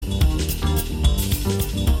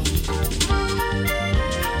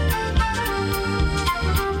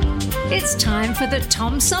It's time for the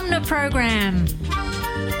Tom Sumner Program.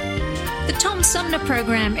 The Tom Sumner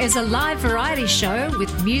Program is a live variety show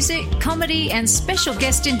with music, comedy, and special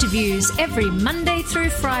guest interviews every Monday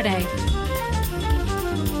through Friday.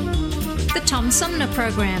 The Tom Sumner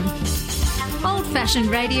Program.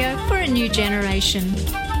 Old-fashioned radio for a new generation.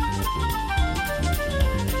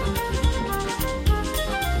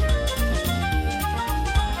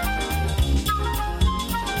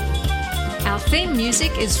 Our theme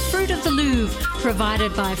music is Fruit of the Louvre,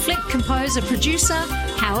 provided by flick composer-producer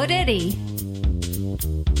Howard Eddy.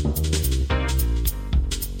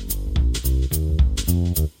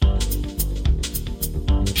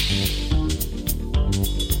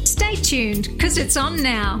 Stay tuned, because it's on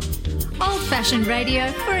now. Old-fashioned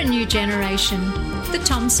radio for a new generation. The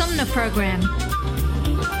Tom Sumner Program.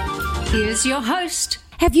 Here's your host.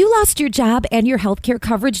 Have you lost your job and your healthcare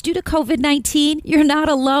coverage due to COVID-19? You're not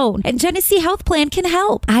alone, and Genesee Health Plan can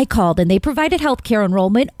help. I called and they provided healthcare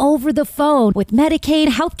enrollment over the phone with Medicaid,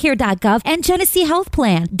 healthcare.gov, and Genesee Health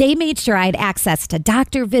Plan. They made sure I had access to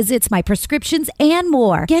doctor visits, my prescriptions, and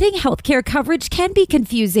more. Getting healthcare coverage can be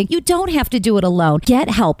confusing. You don't have to do it alone.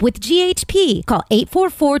 Get help with GHP. Call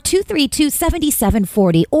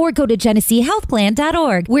 844-232-7740 or go to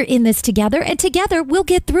GeneseeHealthPlan.org. We're in this together, and together we'll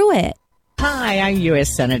get through it. Hi, I'm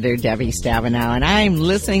U.S. Senator Debbie Stabenow, and I'm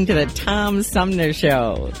listening to the Tom Sumner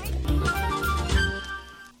Show.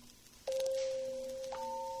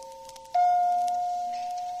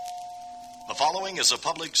 The following is a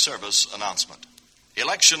public service announcement.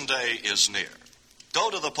 Election day is near. Go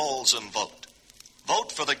to the polls and vote.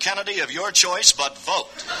 Vote for the candidate of your choice, but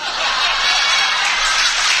vote.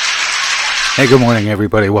 Hey, good morning,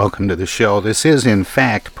 everybody. Welcome to the show. This is, in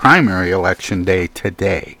fact, primary election day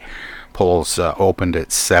today. Polls opened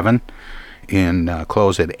at 7 and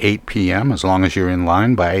close at 8 p.m. As long as you're in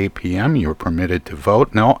line by 8 p.m., you're permitted to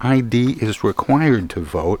vote. No ID is required to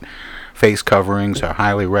vote. Face coverings are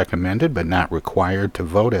highly recommended, but not required to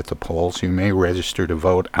vote at the polls. You may register to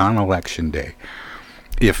vote on Election Day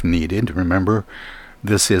if needed. Remember,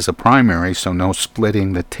 this is a primary, so no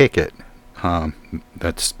splitting the ticket.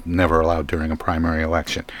 That's never allowed during a primary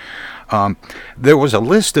election. There was a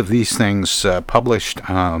list of these things published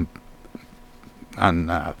on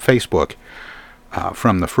Facebook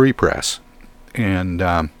from the Free Press, and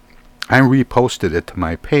I reposted it to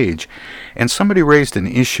my page, and somebody raised an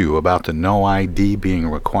issue about the no ID being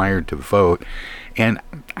required to vote, and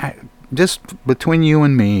just between you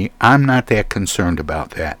and me, I'm not that concerned about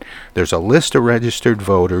that. There's a list of registered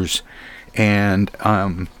voters, and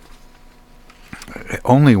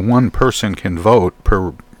only one person can vote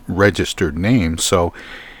per registered name, so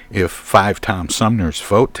if 5 Tom Sumners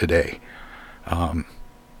vote today,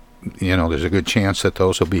 there's a good chance that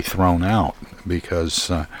those will be thrown out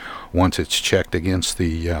because once it's checked against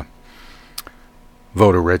the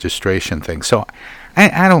voter registration thing. So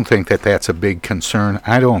I don't think that that's a big concern.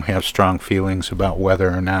 I don't have strong feelings about whether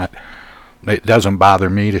or not it doesn't bother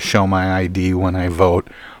me to show my ID when I vote,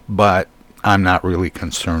 but I'm not really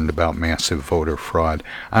concerned about massive voter fraud.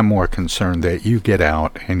 I'm more concerned that you get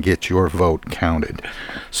out and get your vote counted.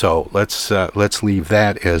 So let's leave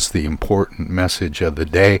that as the important message of the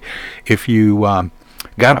day. If you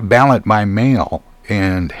got a ballot by mail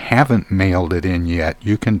and haven't mailed it in yet,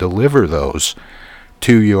 you can deliver those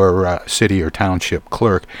to your city or township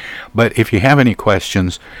clerk. But if you have any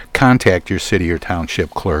questions, contact your city or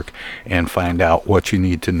township clerk and find out what you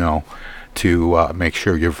need to know to make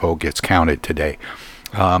sure your vote gets counted today.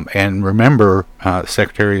 And remember,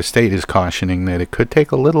 Secretary of State is cautioning that it could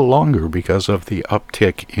take a little longer because of the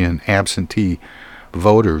uptick in absentee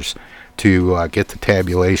voters to get the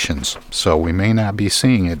tabulations. So we may not be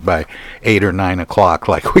seeing it by 8 or 9 o'clock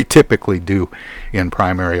like we typically do in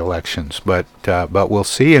primary elections. But we'll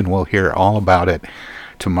see, and we'll hear all about it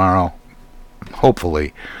tomorrow,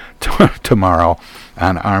 hopefully tomorrow,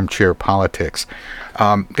 on Armchair Politics.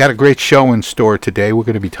 Got a great show in store today. We're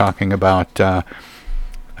going to be talking about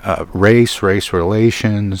race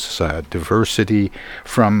relations, diversity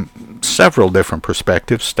from several different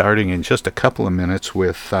perspectives, starting in just a couple of minutes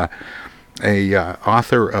with a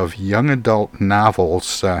author of young adult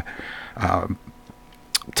novels,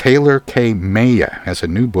 Tehlor Kay Mejia, has a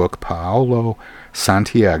new book, Paolo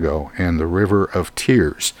Santiago and the River of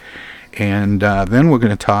Tears. And then we're going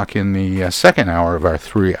to talk in the second hour of our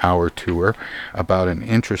 3-hour tour about an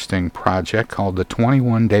interesting project called the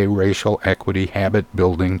 21-Day Racial Equity Habit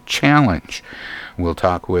Building Challenge. We'll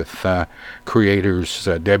talk with creators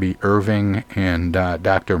Debbie Irving and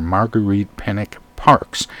Dr. Marguerite Pennick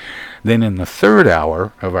Parks. Then in the third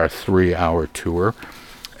hour of our 3-hour tour,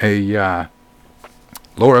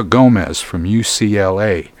 Laura Gomez from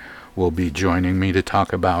UCLA will be joining me to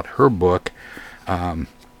talk about her book,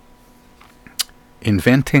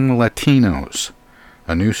 Inventing Latinos,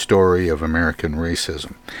 a new story of American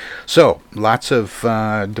racism. So, lots of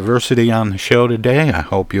diversity on the show today. I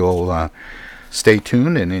hope you'll stay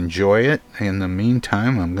tuned and enjoy it. In the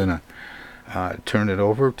meantime, I'm going to turn it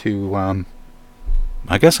over to,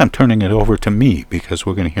 I guess I'm turning it over to me, because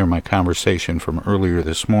we're going to hear my conversation from earlier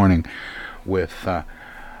this morning with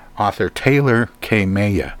author Tehlor Kay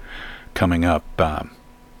Mejia coming up now.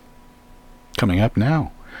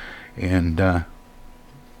 And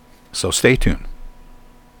so stay tuned.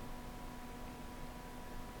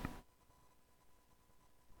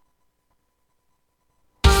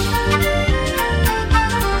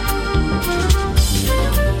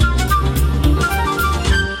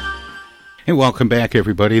 Hey, welcome back,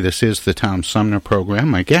 everybody. This is the Tom Sumner Program.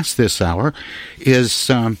 My guest this hour is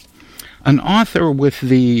an author with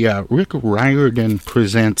the Rick Riordan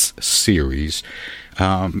Presents series.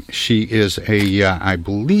 She is I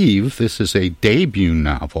believe this is a debut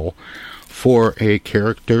novel for a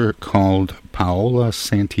character called Paola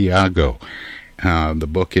Santiago. The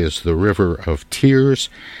book is The River of Tears,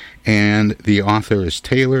 and the author is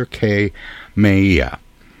Tehlor Kay Mejia.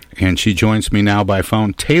 And she joins me now by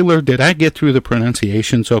phone. Tehlor, did I get through the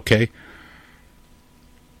pronunciations okay?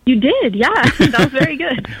 You did, yeah. That was very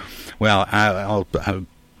good. Well, I'm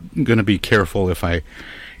going to be careful if I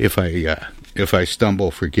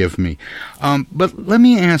stumble. Forgive me. But let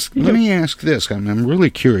me ask this. I'm really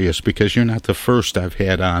curious, because you're not the first I've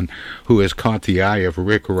had on who has caught the eye of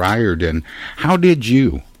Rick Riordan. How did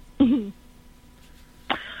you?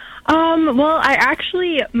 Well, I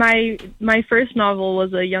actually, my first novel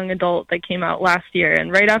was a young adult that came out last year,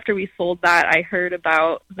 and right after we sold that, I heard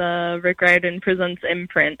about the Rick Riordan Presents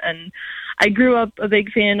imprint, and I grew up a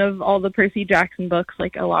big fan of all the Percy Jackson books,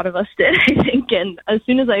 like a lot of us did, I think, and as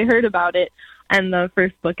soon as I heard about it, and the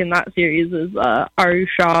first book in that series is Aru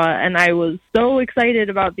Shah, and I was so excited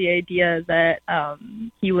about the idea that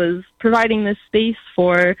he was providing this space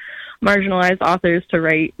for marginalized authors to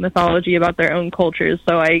write mythology about their own cultures.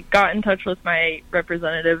 So I got in touch with my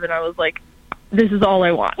representative, and I was like, this is all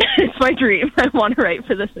I want. It's my dream. I want to write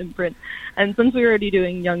for this imprint. And since we were already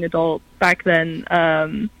doing young adult back then,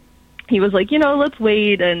 he was like, let's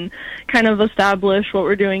wait and kind of establish what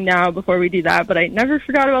we're doing now before we do that. But I never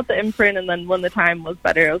forgot about the imprint, and then when the time was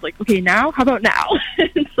better, I was like, okay, now? How about now?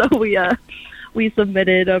 And so we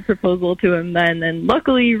submitted a proposal to him then, and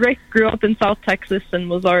luckily Rick grew up in South Texas and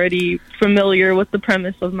was already familiar with the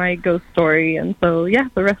premise of my ghost story, and so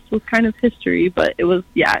the rest was kind of history. But it was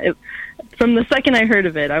from the second I heard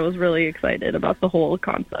of it, I was really excited about the whole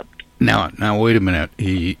concept. Now wait a minute.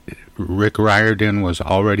 Rick Riordan was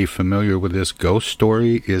already familiar with this ghost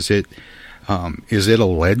story. Is it a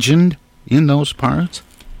legend in those parts?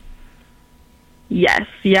 Yes,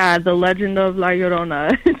 the legend of La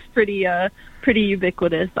Llorona. It's pretty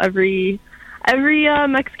ubiquitous. Every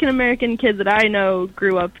Mexican American kid that I know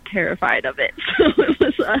grew up terrified of it. So it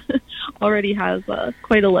was already has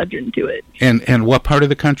quite a legend to it. And what part of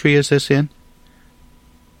the country is this in?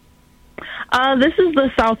 This is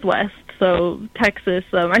the Southwest, so Texas.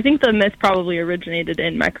 I think the myth probably originated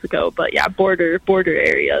in Mexico, but border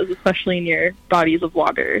areas, especially near bodies of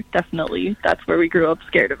water. Definitely, that's where we grew up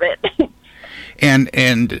scared of it. And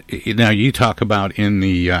now you talk about in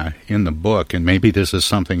the book, and maybe this is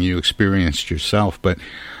something you experienced yourself, but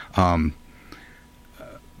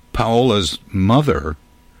Paola's mother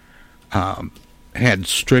had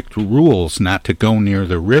strict rules not to go near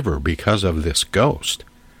the river because of this ghost.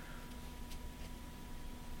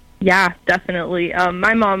 Yeah, definitely.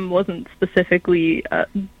 My mom wasn't specifically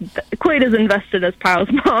quite as invested as Pao's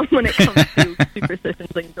mom when it comes to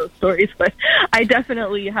superstitions and ghost stories, but I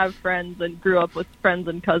definitely have friends and grew up with friends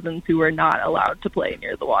and cousins who were not allowed to play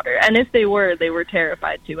near the water, and if they were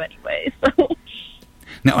terrified to anyway. So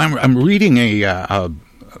now I'm reading a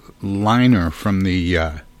liner from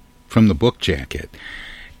the book jacket,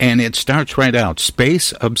 and it starts right out: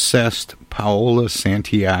 space obsessed Paola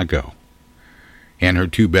Santiago and her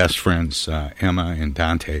two best friends, Emma and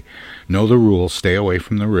Dante, know the rules, stay away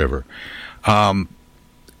from the river.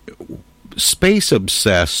 Space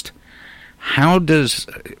obsessed, how does,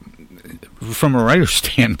 from a writer's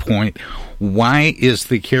standpoint, why is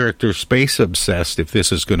the character space obsessed if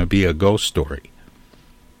this is going to be a ghost story?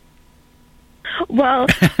 Well,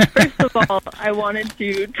 first of all, I wanted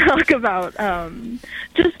to talk about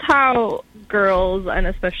just how girls, and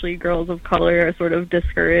especially girls of color, are sort of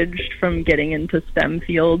discouraged from getting into STEM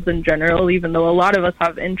fields in general, even though a lot of us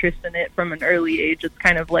have interest in it from an early age. It's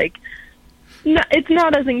kind of like no, it's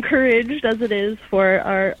not as encouraged as it is for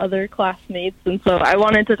our other classmates. And so I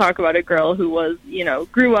wanted to talk about a girl who was,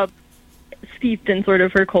 grew up steeped in sort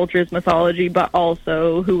of her culture's mythology, but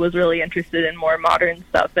also who was really interested in more modern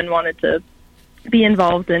stuff and wanted to be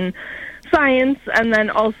involved in science. And then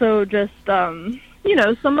also just,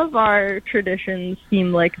 some of our traditions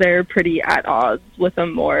seem like they're pretty at odds with a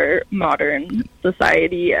more modern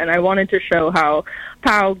society. And I wanted to show how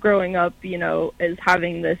Pao growing up, is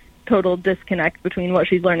having this total disconnect between what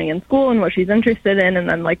she's learning in school and what she's interested in, and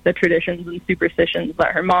then like the traditions and superstitions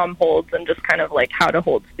that her mom holds, and just kind of like how to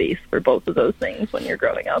hold space for both of those things when you're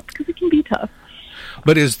growing up, because it can be tough.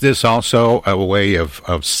 But is this also a way of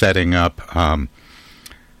setting up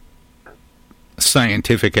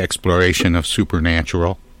scientific exploration of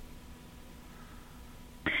supernatural?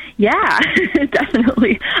 Yeah,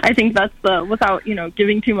 definitely. I think that's, without,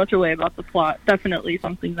 giving too much away about the plot, definitely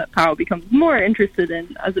something that Pao becomes more interested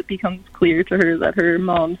in as it becomes clear to her that her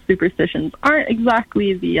mom's superstitions aren't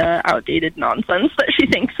exactly the outdated nonsense that she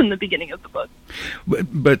thinks in the beginning of the book.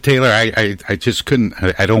 But Tehlor, I just couldn't,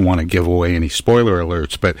 I don't want to give away any spoiler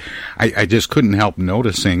alerts, but I just couldn't help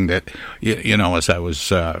noticing that, as I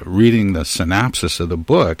was reading the synopsis of the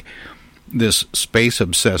book, this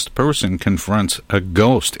space-obsessed person confronts a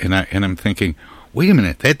ghost, and I'm thinking, wait a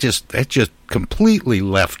minute, that just completely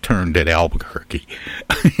left-turned at Albuquerque.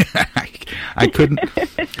 I couldn't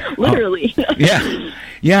literally.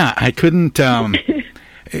 Yeah, I couldn't.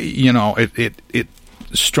 It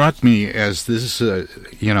struck me as this,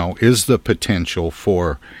 is the potential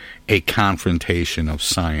for a confrontation of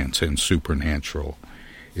science and supernatural.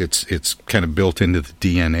 It's kind of built into the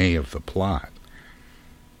DNA of the plot.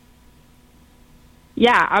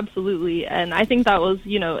 Yeah, absolutely. And I think that was,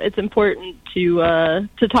 it's important to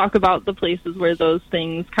talk about the places where those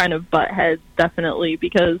things kind of butt heads, definitely,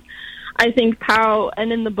 because I think Pao,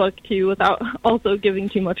 and in the book too, without also giving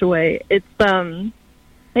too much away, it's kind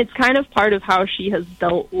of part of how she has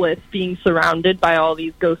dealt with being surrounded by all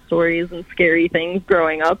these ghost stories and scary things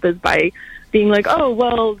growing up, is by being like, oh,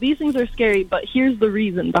 well, these things are scary, but here's the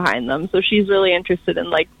reason behind them. So she's really interested in,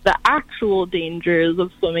 like, the actual dangers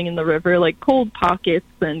of swimming in the river, like cold pockets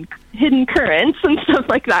and hidden currents and stuff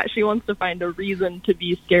like that. She wants to find a reason to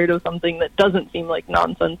be scared of something that doesn't seem like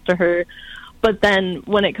nonsense to her. But then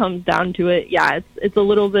when it comes down to it, yeah, it's a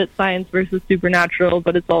little bit science versus supernatural,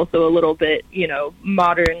 but it's also a little bit,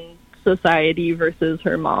 modern society versus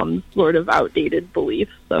her mom's sort of outdated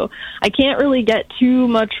beliefs. So I can't really get too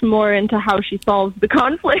much more into how she solves the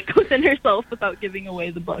conflict within herself without giving away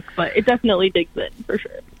the book, but it definitely digs in for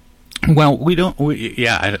sure. Well,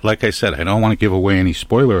 like I said, I don't want to give away any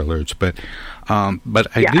spoiler alerts, but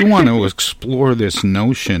I do want to explore this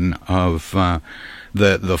notion of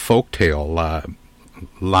the folktale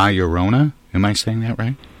La Llorona. Am I saying that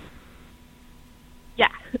right? Yeah.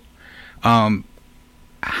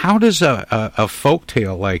 How does a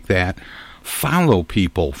folktale like that follow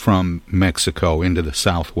people from Mexico into the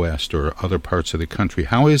Southwest or other parts of the country?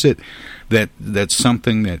 How is it that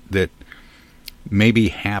something that maybe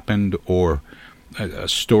happened, or a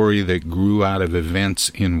story that grew out of events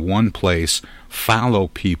in one place, follow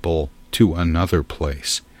people to another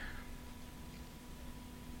place?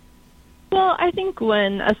 Well, I think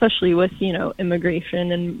especially with,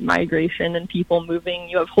 immigration and migration and people moving,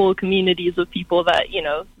 you have whole communities of people that,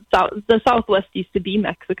 the Southwest used to be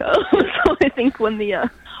Mexico. So I think when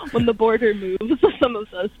the border moves, some of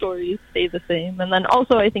those stories stay the same. And then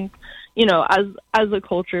also I think, as a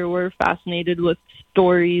culture, we're fascinated with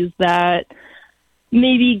stories that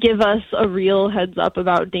maybe give us a real heads up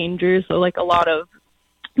about danger. So like a lot of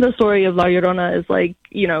the story of La Llorona is like,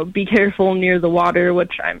 be careful near the water,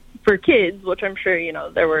 for kids, which I'm sure,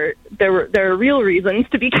 there are real reasons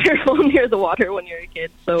to be careful near the water when you're a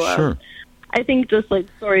kid. So Sure. I think just like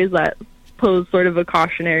stories that pose sort of a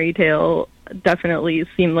cautionary tale definitely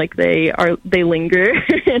seem like they linger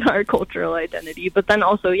in our cultural identity. But then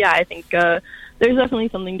also, yeah, I think there's definitely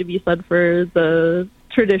something to be said for the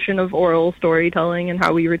tradition of oral storytelling and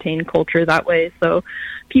how we retain culture that way. So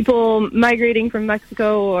people migrating from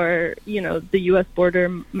Mexico or, the U.S. border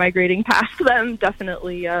migrating past them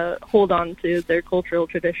definitely hold on to their cultural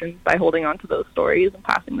traditions by holding on to those stories and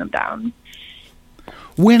passing them down.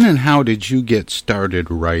 When and how did you get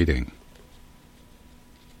started writing?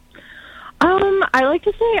 I like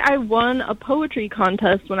to say I won a poetry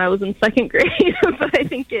contest when I was in second grade, but I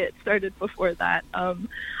think it started before that.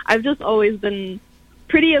 I've just always been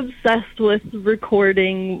pretty obsessed with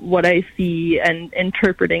recording what I see and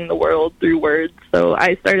interpreting the world through words. So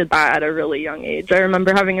I started that at a really young age. I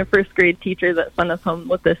remember having a first grade teacher that sent us home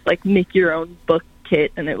with this like make your own book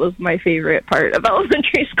kit, and it was my favorite part of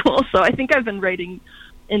elementary school. So I think I've been writing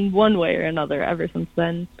in one way or another ever since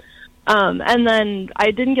then. And then I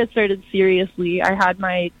didn't get started seriously. I had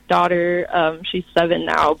my daughter, she's 7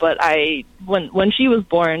 now, but when she was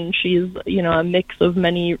born, she's, a mix of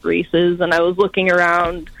many races, and I was looking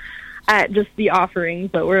around at just the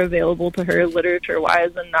offerings that were available to her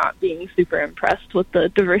literature-wise and not being super impressed with the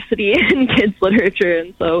diversity in kids' literature.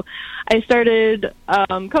 And so I started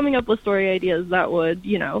coming up with story ideas that would,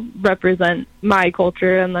 represent my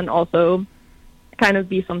culture and then also kind of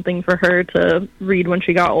be something for her to read when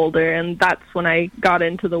she got older. And that's when I got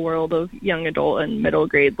into the world of young adult and middle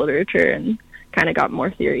grade literature and kind of got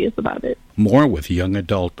more serious about it. More with young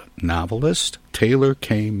adult novelist Tehlor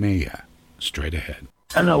Kay Mejia. Straight ahead.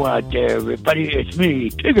 Hello out there, everybody. It's me,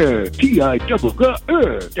 Tigger.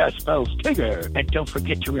 T-I-G-G-R. That spells Tigger. And don't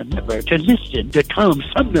forget to remember to listen to Tom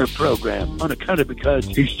Sumner program on account of because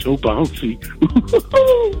he's so bouncy.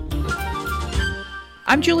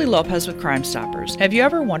 I'm Julie Lopez with Crime Stoppers. Have you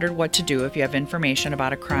ever wondered what to do if you have information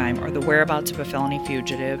about a crime or the whereabouts of a felony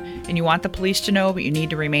fugitive and you want the police to know but you need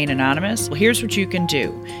to remain anonymous? Well, here's what you can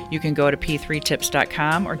do. You can go to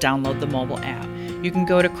p3tips.com or download the mobile app. You can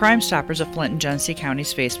go to Crime Stoppers of Flint and Genesee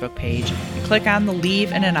County's Facebook page and click on the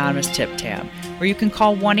Leave an Anonymous Tip tab, or you can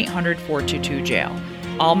call 1-800-422-JAIL.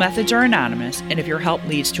 All methods are anonymous, and if your help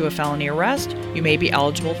leads to a felony arrest, you may be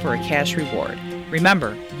eligible for a cash reward.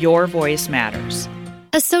 Remember, your voice matters.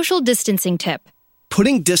 A social distancing tip.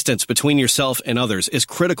 Putting distance between yourself and others is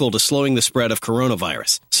critical to slowing the spread of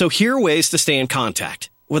coronavirus. So here are ways to stay in contact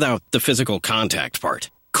without the physical contact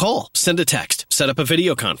part. Call, send a text, set up a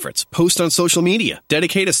video conference, post on social media,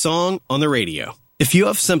 dedicate a song on the radio. If you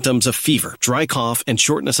have symptoms of fever, dry cough, and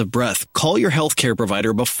shortness of breath, call your healthcare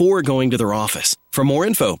provider before going to their office. For more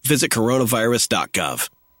info, visit coronavirus.gov.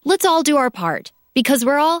 Let's all do our part, because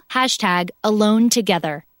we're all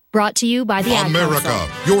 #AloneTogether. Brought to you by the Ad America,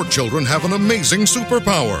 Council. your children have an amazing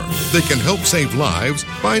superpower. They can help save lives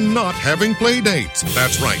by not having play dates.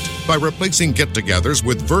 That's right. By replacing get-togethers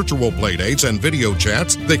with virtual play dates and video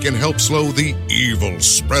chats, they can help slow the evil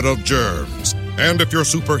spread of germs. And if your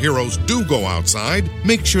superheroes do go outside,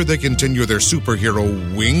 make sure they continue their superhero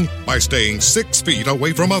wing by staying 6 feet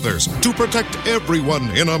away from others to protect everyone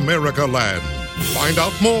in America land. Find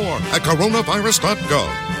out more at coronavirus.gov.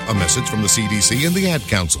 A message from the CDC and the Ad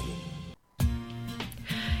Council.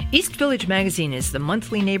 East Village Magazine is the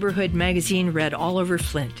monthly neighborhood magazine read all over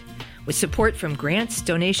Flint. With support from grants,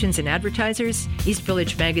 donations, and advertisers, East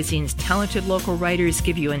Village Magazine's talented local writers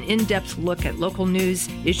give you an in-depth look at local news,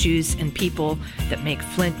 issues, and people that make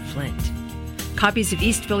Flint, Flint. Copies of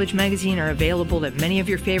East Village Magazine are available at many of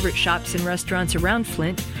your favorite shops and restaurants around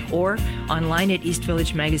Flint or online at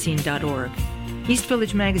eastvillagemagazine.org. East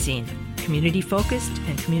Village Magazine, community-focused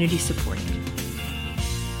and community-supported.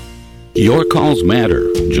 Your calls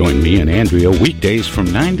matter. Join me and Andrea weekdays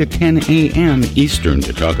from 9 to 10 a.m. Eastern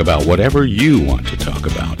to talk about whatever you want to talk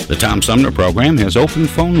about. The Tom Sumner program has open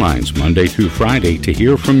phone lines Monday through Friday to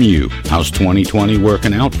hear from you. How's 2020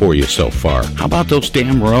 working out for you so far? How about those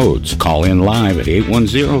damn roads? Call in live at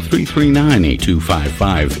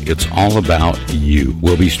 810-339-8255. It's all about you.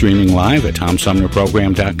 We'll be streaming live at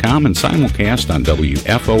TomSumnerProgram.com and simulcast on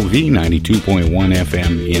WFOV 92.1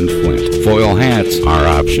 FM in Flint. Foil hats are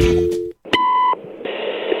optional.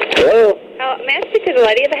 Hello? May I speak to the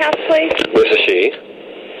lady of the house, please? This is she.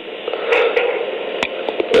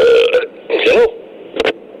 Hello?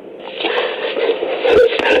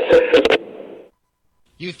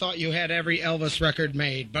 You thought you had every Elvis record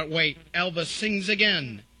made, but wait, Elvis sings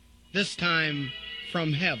again. This time,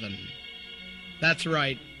 from heaven. That's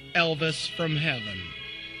right, Elvis from heaven.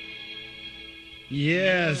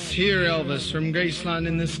 Yes, hear Elvis from Graceland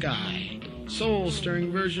in the sky.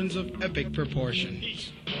 Soul-stirring versions of epic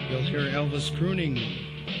proportions. You'll hear Elvis crooning,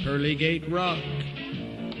 Pearly Gate Rock,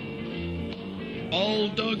 All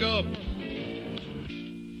Dug Up,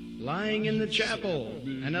 Lying in the Chapel,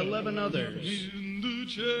 and 11 others.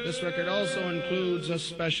 This record also includes a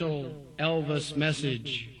special Elvis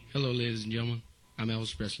message. Hello, ladies and gentlemen. I'm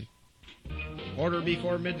Elvis Presley. Order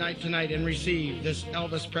before midnight tonight and receive this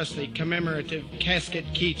Elvis Presley commemorative casket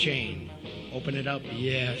keychain. Open it up,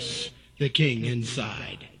 yes. The king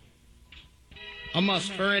inside. A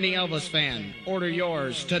must for any Elvis fan. Order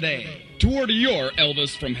yours today. To order your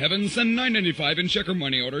Elvis from Heaven, send $9.95 in check or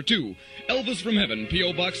money order to Elvis from Heaven,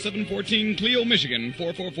 P.O. Box 714, Clio, Michigan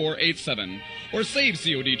 44487. Or save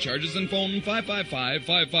COD charges and phone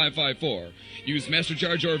 555-5554. Use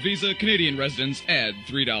MasterCharge or Visa. Canadian residents add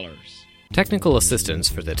 $3. Technical assistance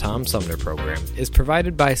for the Tom Sumner program is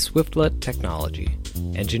provided by Swiftlet Technology,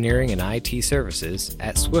 engineering and IT services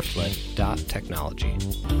at swiftlet.technology.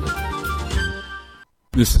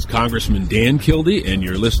 This is Congressman Dan Kildee, and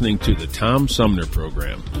you're listening to the Tom Sumner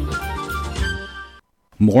program.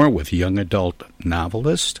 More with young adult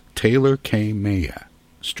novelist Tehlor Kay Mejia.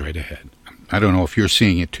 Straight ahead. I don't know if you're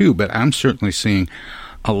seeing it too, but I'm certainly seeing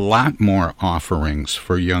a lot more offerings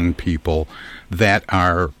for young people that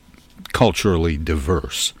are culturally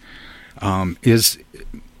diverse. Is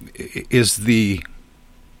the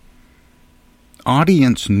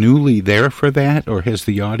audience newly there for that, or has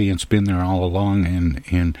the audience been there all along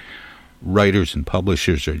and writers and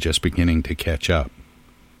publishers are just beginning to catch up?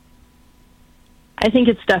 I think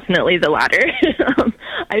it's definitely the latter.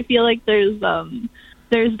 I feel like there's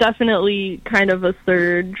definitely kind of a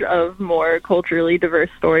surge of more culturally diverse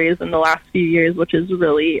stories in the last few years, which is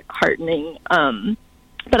really heartening.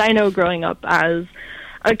 But I know growing up as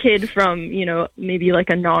a kid from, maybe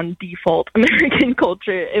like a non-default American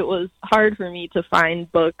culture, it was hard for me to find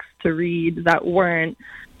books to read that were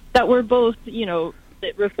both, that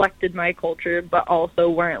reflected my culture, but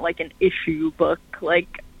also weren't like an issue book,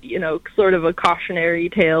 like, sort of a cautionary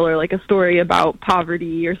tale or like a story about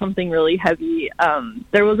poverty or something really heavy.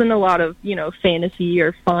 There wasn't a lot of, fantasy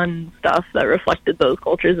or fun stuff that reflected those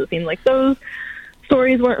cultures. It seemed like those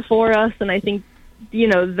stories weren't for us, and I think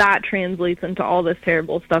that translates into all this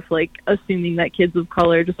terrible stuff, like assuming that kids of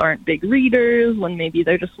color just aren't big readers when maybe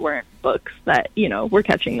there just weren't books that, were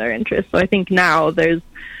catching their interest. So I think now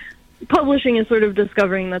publishing is sort of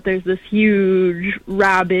discovering that there's this huge,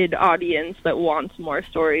 rabid audience that wants more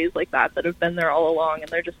stories like that have been there all along, and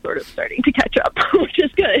they're just sort of starting to catch up, which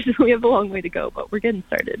is good. We have a long way to go, but we're getting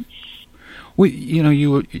started. Well,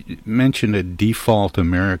 you mentioned a default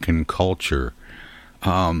American culture.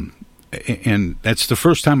 And that's the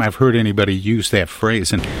first time I've heard anybody use that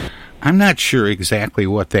phrase, and I'm not sure exactly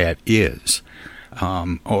what that is,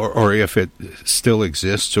 or if it still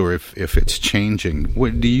exists, or if it's changing.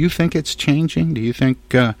 Do you think it's changing? Do you think,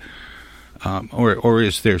 or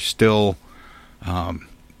is there still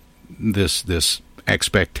this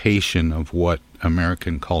expectation of what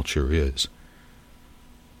American culture is?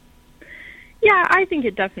 Yeah, I think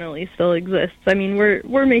it definitely still exists. I mean,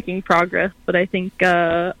 we're making progress, but I think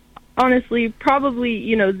honestly,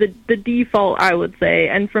 probably, the default, I would say,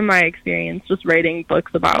 and from my experience just writing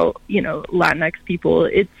books about, Latinx people,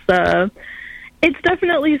 it's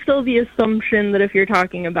definitely still the assumption that if you're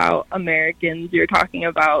talking about Americans, you're talking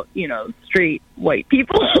about, straight white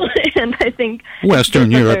people. And I think Western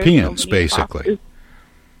Europeans, basically. Classes.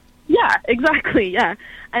 Yeah, exactly. Yeah.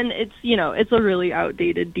 And it's, it's a really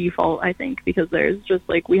outdated default, I think, because there's just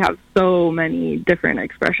we have so many different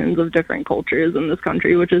expressions of different cultures in this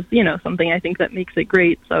country, which is, something I think that makes it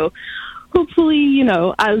great. So hopefully,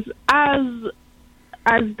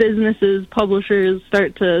 as businesses, publishers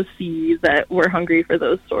start to see that we're hungry for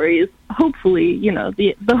those stories, hopefully,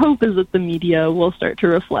 the hope is that the media will start to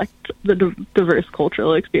reflect the diverse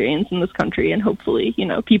cultural experience in this country, and hopefully,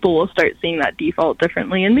 people will start seeing that default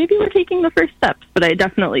differently, and maybe we're taking the first steps, but I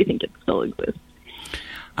definitely think it still exists.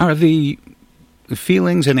 Are the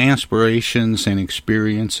feelings and aspirations and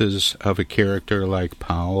experiences of a character like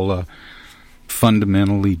Paola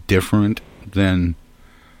fundamentally different than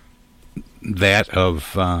that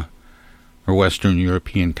of our Western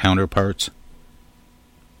European counterparts?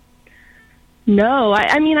 No,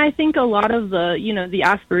 I mean, I think a lot of the, the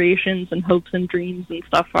aspirations and hopes and dreams and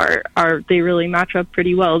stuff they really match up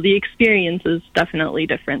pretty well. The experience is definitely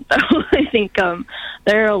different, though. I think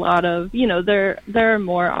there are a lot of, there are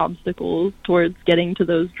more obstacles towards getting to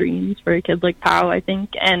those dreams for a kid like Pao, I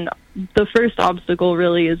think. And the first obstacle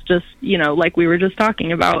really is just, like we were just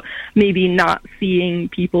talking about, maybe not seeing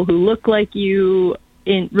people who look like you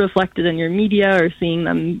reflected in your media, or seeing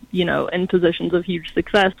them, in positions of huge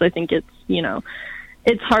success. I think it's,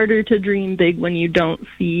 it's harder to dream big when you don't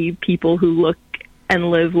see people who look and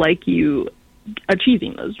live like you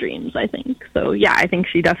achieving those dreams, I think. So, yeah, I think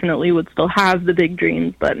she definitely would still have the big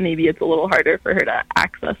dreams, but maybe it's a little harder for her to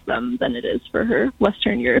access them than it is for her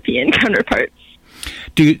Western European counterparts.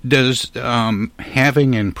 Does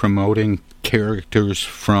having and promoting characters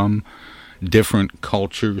from different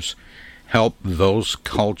cultures help those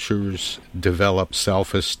cultures develop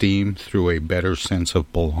self-esteem through a better sense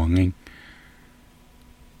of belonging?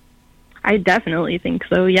 I definitely think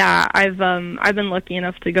so. Yeah, I've been lucky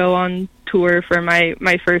enough to go on tour for my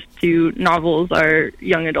first two novels are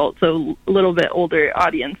young adults, so a little bit older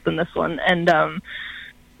audience than this one. And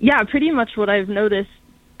yeah, pretty much what I've noticed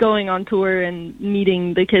going on tour and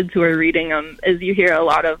meeting the kids who are reading them is you hear a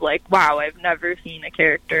lot of like, wow, I've never seen a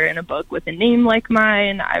character in a book with a name like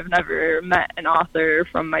mine. I've never met an author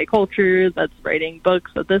from my culture that's writing books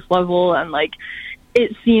at this level. And like,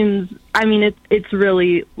 it seems, I mean, it's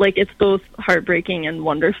really like, it's both heartbreaking and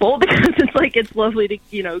wonderful because it's like, it's lovely to,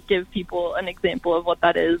 you know, give people an example of what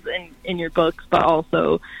that is in your books, but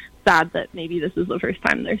also sad that maybe this is the first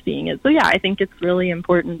time they're seeing it. So yeah, I think it's really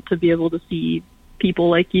important to be able to see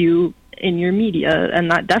people like you in your media,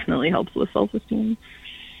 and that definitely helps with self-esteem.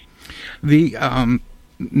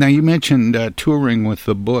 Now you mentioned touring with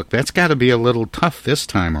the book. That's got to be a little tough this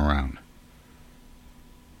time around.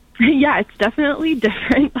 Yeah, it's definitely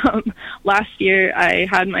different. Last year I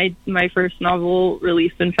had my first novel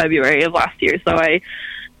released in February of last year, so I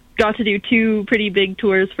got to do 2 pretty big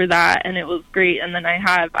tours for that, and it was great. And then I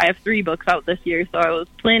have 3 books out this year, so I was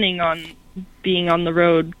planning on being on the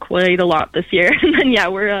road quite a lot this year. And then yeah,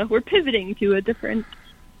 we're pivoting to a different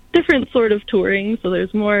sort of touring, so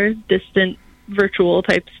there's more distant virtual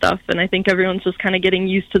type stuff, and I think everyone's just kind of getting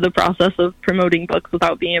used to the process of promoting books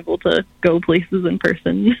without being able to go places in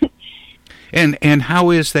person. And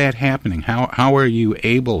how is that happening? How are you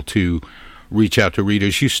able to reach out to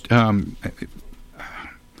readers?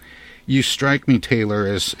 You strike me, Tehlor,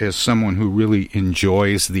 as someone who really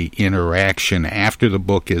enjoys the interaction after the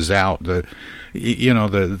book is out, the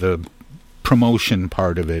promotion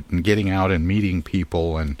part of it, and getting out and meeting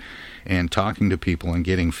people and talking to people and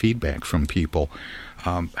getting feedback from people.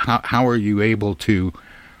 How are you able to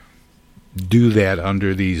do that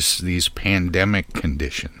under these pandemic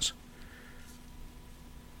conditions?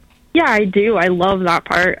 Yeah, I do. I love that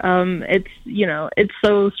part. It's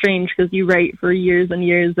so strange because you write for years and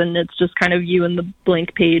years, and it's just kind of you and the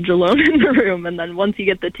blank page alone in the room. And then once you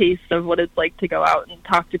get the taste of what it's like to go out and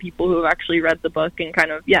talk to people who have actually read the book and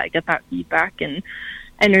kind of, get that feedback and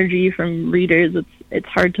energy from readers, it's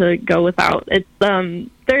hard to go without.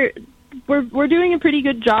 We're doing a pretty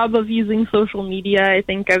good job of using social media. I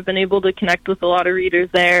think I've been able to connect with a lot of readers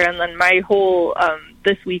there. And then my whole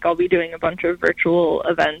this week I'll be doing a bunch of virtual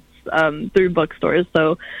events through bookstores,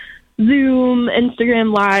 so Zoom,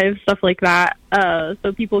 Instagram Live, stuff like that,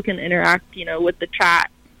 so people can interact, with the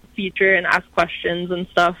chat feature and ask questions and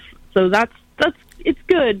stuff. So that's it's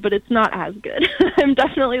good, but it's not as good. I'm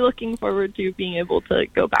definitely looking forward to being able to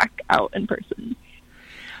go back out in person.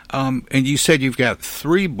 And you said you've got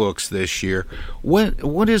 3 books this year.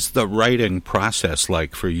 What is the writing process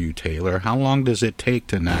like for you, Tehlor? How long does it take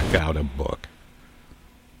to knock out a book?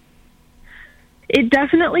 It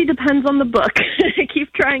definitely depends on the book. I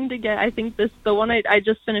keep trying to get, I think the one I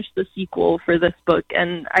just finished the sequel for this book,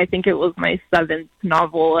 and I think it was my 7th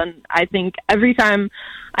novel, and I think every time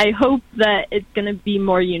I hope that it's going to be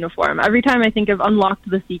more uniform. Every time I think I've unlocked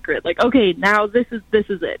the secret, like, okay, now this is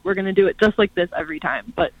it. We're going to do it just like this every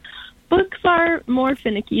time. But books are more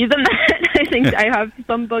finicky than that. I think I have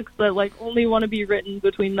some books that like only want to be written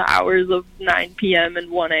between the hours of 9 p.m.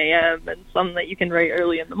 and 1 a.m. and some that you can write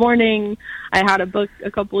early in the morning. I had a book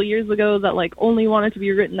a couple of years ago that like only wanted to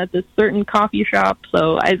be written at this certain coffee shop.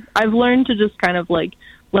 So I've learned to just kind of like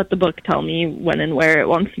let the book tell me when and where it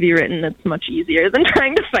wants to be written. It's much easier than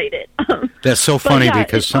trying to fight it. That's so funny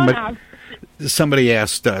because somebody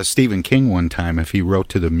asked Stephen King one time if he wrote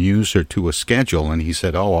to the Muse or to a schedule, and he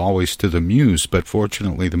said, always to the Muse, but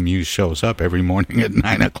fortunately the Muse shows up every morning at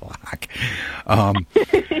 9 o'clock.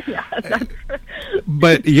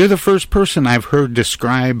 But you're the first person I've heard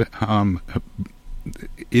describe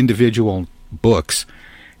individual books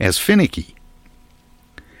as finicky.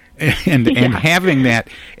 And having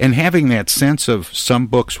that sense of some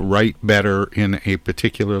books write better in a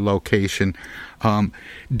particular location.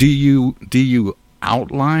 Do you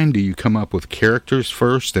outline? Do you come up with characters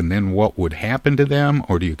first and then what would happen to them,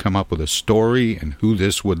 or do you come up with a story and who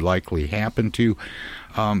this would likely happen to?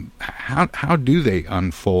 How do they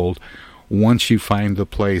unfold once you find the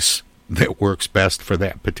place that works best for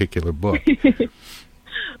that particular book?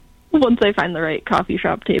 Once I find the right coffee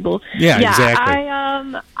shop table. Yeah, exactly.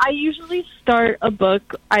 I usually start a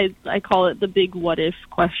book, I call it the big what if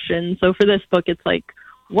question. So for this book, it's like,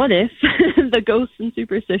 what if the ghosts and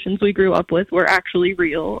superstitions we grew up with were actually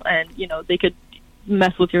real, and, they could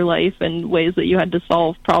mess with your life in ways that you had to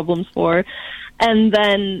solve problems for. And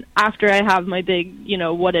then after I have my big,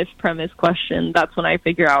 what if premise question, that's when I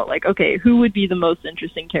figure out, like, okay, who would be the most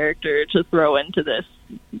interesting character to throw into this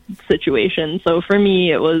situation? So for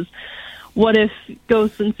me, it was, what if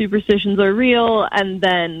ghosts and superstitions are real, and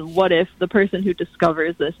then what if the person who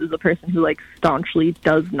discovers this is a person who, like, staunchly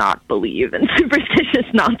does not believe in superstitious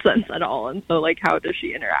nonsense at all, and so, like, how does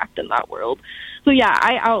she interact in that world? So yeah,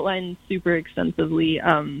 I outline super extensively.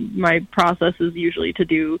 My process is usually to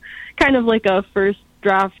do kind of like a first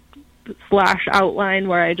draft / outline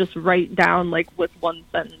where I just write down, like, with one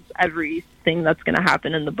sentence everything that's going to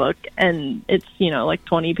happen in the book, and it's, you know, like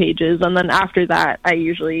 20 pages, and then after that I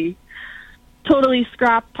usually totally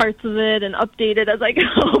scrap parts of it and update it as I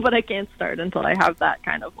go, but I can't start until I have that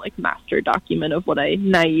kind of, like, master document of what I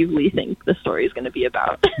naively think the story is going to be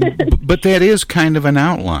about. But that is kind of an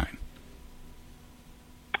outline.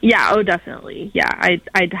 Yeah, oh, definitely. Yeah,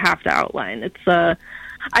 I'd have to outline. It's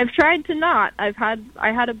I've tried to not. I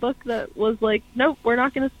had a book that was like, nope, we're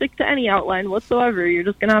not going to stick to any outline whatsoever. You're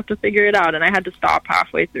just going to have to figure it out. And I had to stop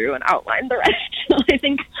halfway through and outline the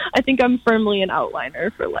rest. I think I'm firmly an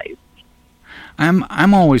outliner for life.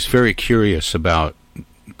 I'm always very curious about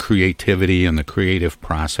creativity and the creative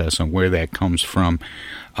process and where that comes from,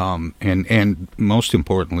 and most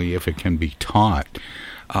importantly, if it can be taught.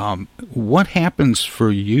 What happens for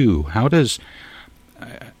you? How does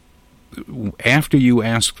after you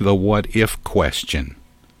ask the what if question,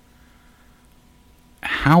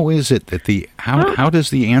 how is it that how does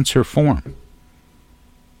the answer form?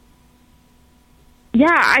 Yeah,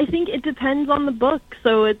 I think it depends on the book.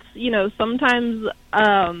 So it's, you know, sometimes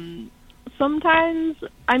I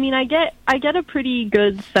mean, I get a pretty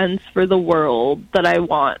good sense for the world that I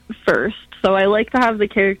want first. So I like to have the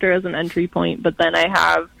character as an entry point, but then I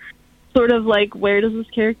have sort of like, where does this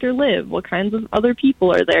character live? What kinds of other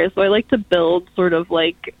people are there? So I like to build sort of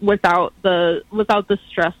like without the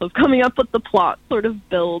stress of coming up with the plot, sort of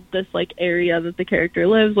build this like area that the character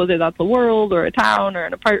lives, whether that's a world or a town or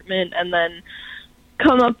an apartment, and then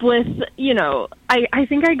come up with, you know, I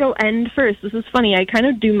think I go end first. This is funny. I kind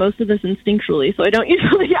of do most of this instinctually, so I don't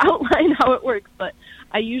usually outline how it works, but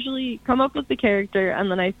I usually come up with the character,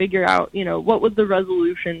 and then I figure out, you know, what would the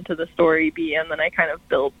resolution to the story be, and then I kind of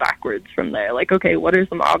build backwards from there. Like, okay, what are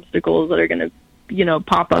some obstacles that are going to, you know,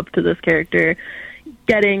 pop up to this character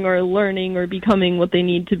getting or learning or becoming what they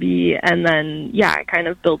need to be, and then, yeah, I kind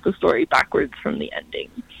of build the story backwards from the ending.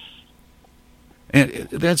 And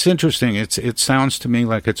that's interesting. It sounds to me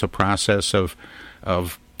like it's a process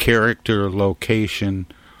of character, location,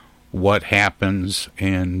 what happens,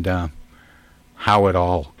 and how it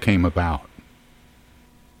all came about.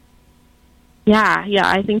 Yeah,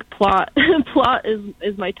 I think plot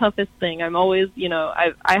is my toughest thing. I'm always, you know,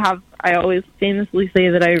 I always famously say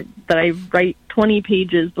that I write 20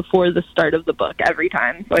 pages before the start of the book every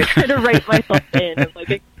time. So I try to write myself in and like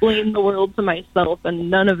explain the world to myself, and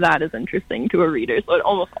none of that is interesting to a reader. So it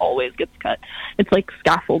almost always gets cut. It's like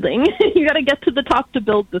scaffolding. You got to get to the top to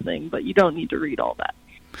build the thing, but you don't need to read all that.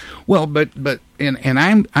 Well, but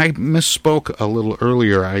I misspoke a little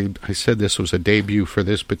earlier. I said this was a debut for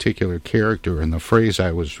this particular character, and the phrase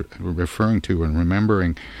I was referring to and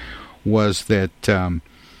remembering was that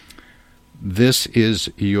this is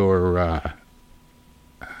your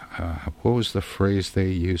what was the phrase they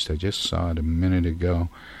used? I just saw it a minute ago.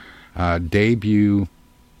 A debut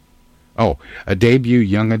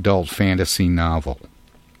young adult fantasy novel.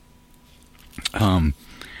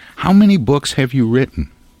 How many books have you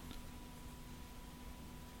written?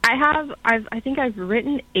 I think I've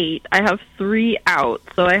written 8. I have 3 out.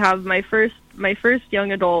 So I have my first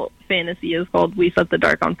young adult fantasy is called We Set the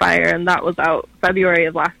Dark on Fire, and that was out February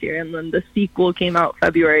of last year, and then the sequel came out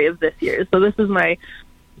February of this year. So this is my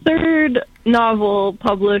 3rd novel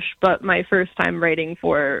published, but my first time writing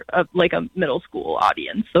for a middle school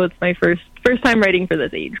audience. So it's my first time writing for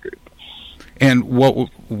this age group. And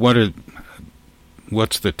what's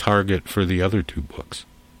the target for the other 2 books?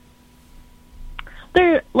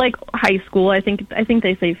 They're like high school. I think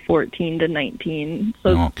they say 14 to 19, so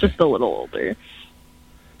okay. It's just a little older.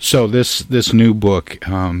 So this new book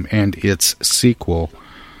and its sequel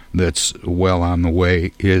that's well on the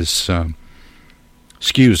way is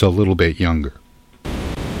skews a little bit younger.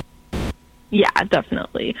 Yeah,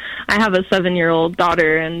 definitely. I have a 7-year-old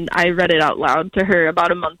daughter, and I read it out loud to her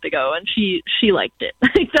about a month ago, and she liked it.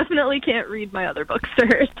 I definitely can't read my other books to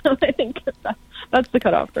her, so I think that's the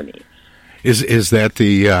cutoff for me. Is that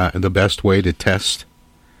the best way to test?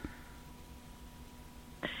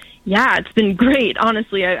 Yeah, it's been great.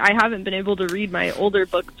 Honestly, I haven't been able to read my older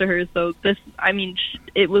books to her, so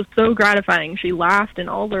it was so gratifying. She laughed in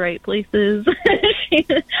all the right places,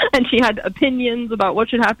 and she had opinions about what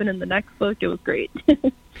should happen in the next book. It was great.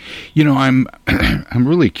 You know, I'm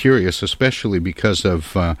really curious, especially because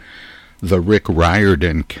of the Rick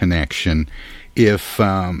Riordan connection. if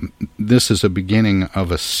this is a beginning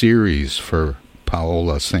of a series for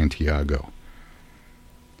Paola Santiago.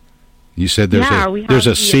 You said there's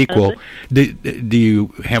a sequel. Do you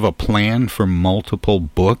have a plan for multiple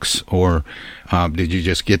books, or did you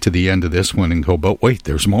just get to the end of this one and go, but wait,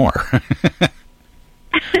 there's more?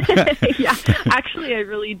 Yeah, actually, I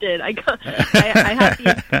really did. I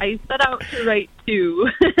set out to write 2,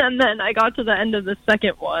 and then I got to the end of the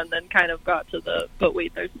second one and kind of got to the, but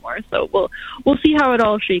wait, there's more. So we'll see how it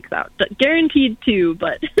all shakes out. Guaranteed 2,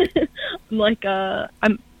 but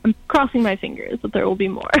I'm crossing my fingers that there will be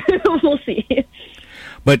more. We'll see.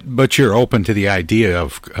 But you're open to the idea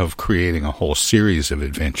of creating a whole series of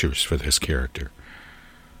adventures for this character.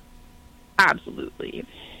 Absolutely.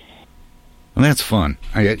 Well, that's fun.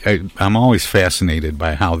 I'm always fascinated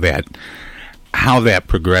by how that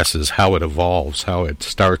progresses, how it evolves, how it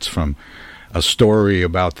starts from a story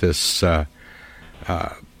about this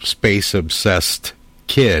space obsessed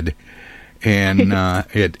kid, and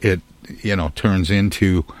it turns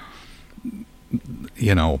into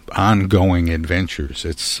ongoing adventures.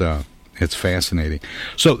 It's fascinating.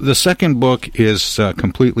 So the second book is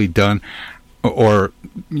completely done, or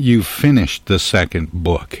you finished the second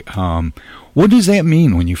book. What does that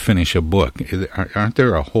mean when you finish a book? Aren't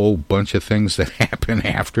there a whole bunch of things that happen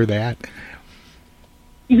after that?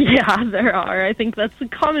 Yeah, there are. I think that's a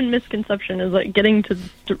common misconception, is that getting to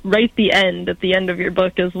write the end at the end of your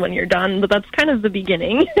book is when you're done, but that's kind of the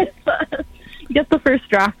beginning. You get the first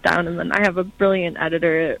draft down, and then I have a brilliant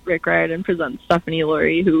editor at Rick Riordan Presents, Stephanie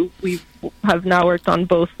Laurie, who we have now worked on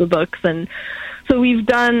both the books, and so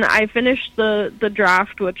I finished the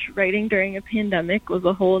draft, which writing during a pandemic was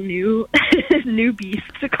a whole new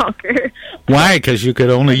beast to conquer. Why? Because you could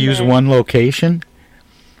only use one location?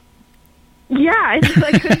 Yeah, I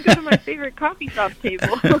couldn't go to my favorite coffee shop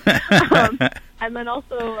table. And then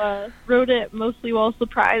also wrote it mostly while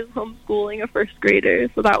surprise homeschooling a first grader,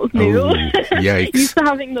 so that was new. Oh, yikes. Used to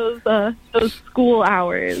having those school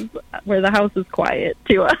hours where the house is quiet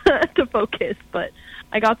to focus, but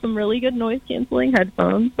I got some really good noise canceling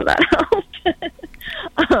headphones, so that helped.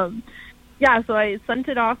 So I sent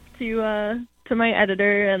it off to my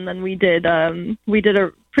editor, and then we did a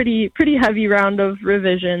pretty heavy round of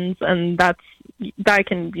revisions, and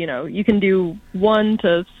you can do 1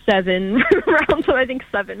 to 7 rounds. So I think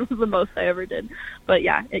 7 was the most I ever did. But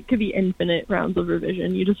yeah, it could be infinite rounds of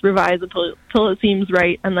revision. You just revise until it seems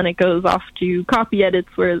right, and then it goes off to copy edits,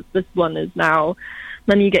 where this one is now.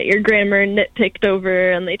 Then you get your grammar nitpicked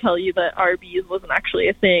over, and they tell you that RBs wasn't actually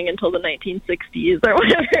a thing until the 1960s or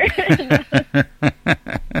whatever.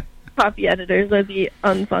 Copy editors are the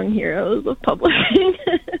unsung heroes of publishing.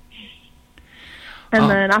 And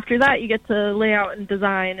then after that, you get to lay out and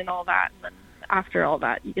design and all that. And then after all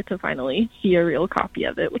that, you get to finally see a real copy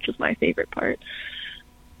of it, which is my favorite part.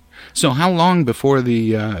 So how long before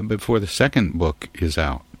the second book is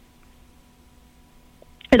out?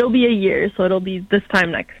 It'll be a year, so it'll be this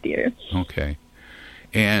time next year. Okay.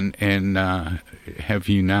 And have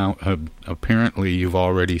you now, apparently you've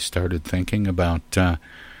already started thinking about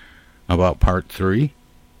part 3?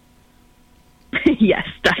 Yes,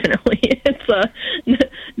 definitely. It's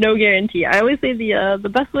no guarantee. I always say the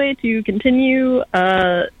best way to continue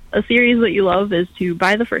a series that you love is to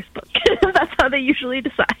buy the first book. That's how they usually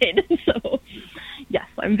decide. So, yes,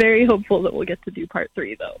 I'm very hopeful that we'll get to do part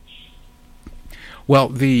 3, though. Well,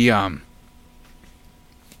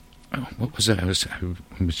 what was it? I was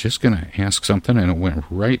just going to ask something, and it went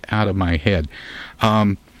right out of my head.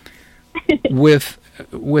 With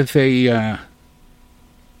a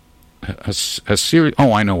series.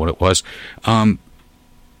 Oh, I know what it was.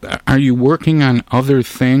 Are you working on other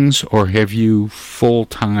things, or have you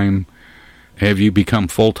become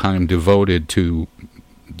full-time devoted to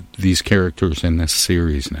these characters in this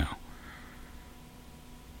series now?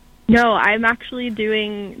 No, I'm actually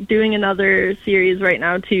doing another series right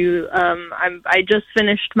now too. I just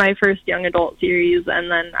finished my first young adult series, and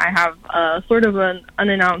then I have sort of an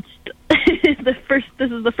unannounced. This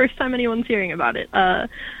is the first time anyone's hearing about it. A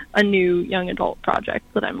new young adult project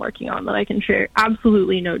that I'm working on that I can share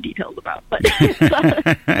absolutely no details about, but it's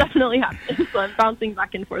definitely happening. So I'm bouncing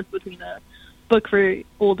back and forth between a book for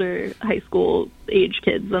older high school age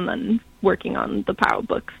kids and then working on the POW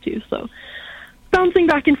books too. So bouncing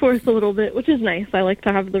back and forth a little bit, which is nice. I like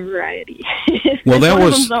to have the variety. Well, that one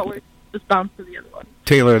was of them's not working, just bounce to the other one.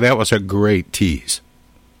 Tehlor, that was a great tease.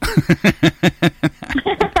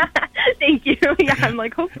 Thank you. Yeah, I'm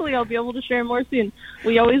like, hopefully I'll be able to share more soon.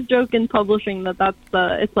 We always joke in publishing that's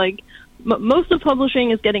it's like most of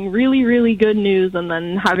publishing is getting really, really good news and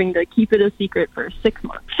then having to keep it a secret for 6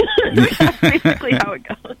 months. That's basically how it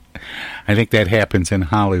goes. I think that happens in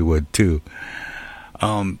Hollywood, too.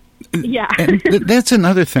 Yeah. And that's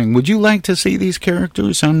another thing. Would you like to see these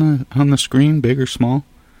characters on the screen, big or small?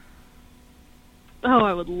 Oh,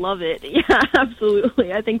 I would love it. Yeah,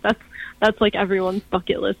 absolutely. I think that's like everyone's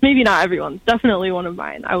bucket list. Maybe not everyone's. Definitely one of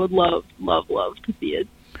mine. I would love to see it.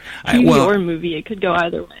 TV or movie. It could go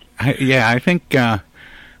either way. I think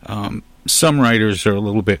some writers are a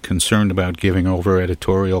little bit concerned about giving over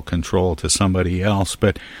editorial control to somebody else,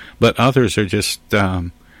 but others are just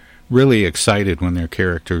really excited when their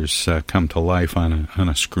characters come to life on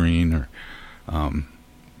a screen or,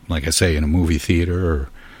 like I say, in a movie theater or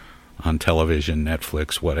on television,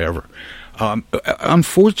 Netflix, whatever.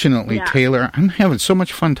 Unfortunately, Tehlor, I'm having so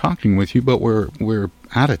much fun talking with you, but we're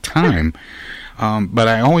out of time. But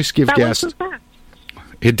I always give guests. Went so fast.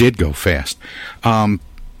 It did go fast, and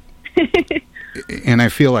I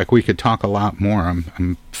feel like we could talk a lot more.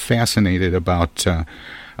 I'm fascinated about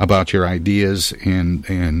your ideas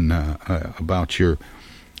and about your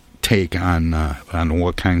take on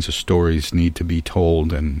what kinds of stories need to be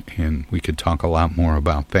told, and we could talk a lot more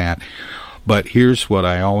about that. But here's what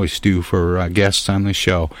I always do for guests on the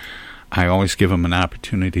show. I always give them an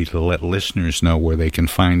opportunity to let listeners know where they can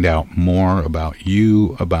find out more about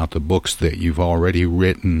you, about the books that you've already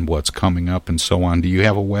written, what's coming up, and so on. Do you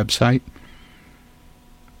have a website?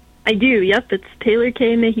 I do, yep. It's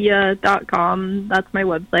tehlorkaymejia.com. That's my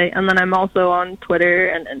website. And then I'm also on Twitter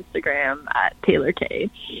and Instagram at Tehlor Kay.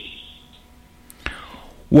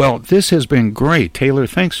 Well, this has been great. Tehlor,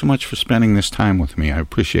 thanks so much for spending this time with me. I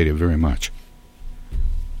appreciate it very much.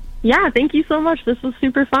 Yeah, thank you so much. This was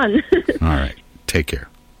super fun. All right. Take care.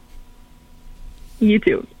 You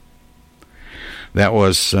too. That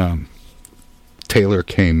was Tehlor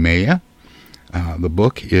Kay Mejia. The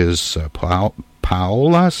book is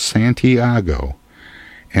Paola Santiago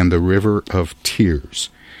and the River of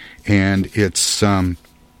Tears. And it's, in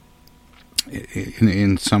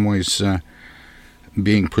some ways,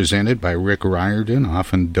 being presented by Rick Riordan,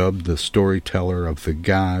 often dubbed the storyteller of the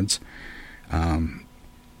gods.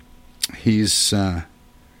 He's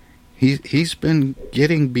been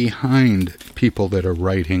getting behind people that are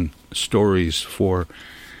writing stories for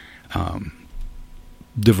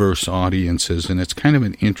diverse audiences, and it's kind of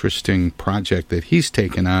an interesting project that he's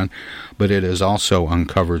taken on, but it has also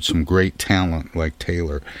uncovered some great talent like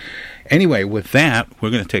Tehlor. Anyway, with that, we're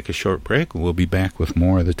going to take a short break. We'll be back with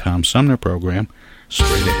more of the Tom Sumner program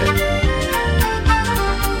straight ahead.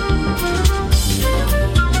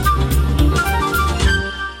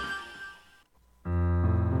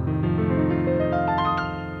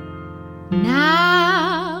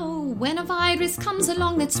 Now, when a virus comes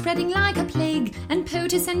along that's spreading like a plague, and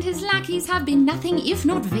POTUS and his lackeys have been nothing if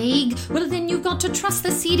not vague, well then you've got to trust the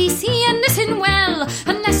CDC and listen well,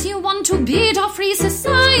 unless you want to bid our free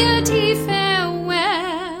society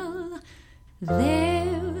farewell.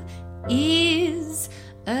 There is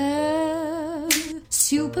a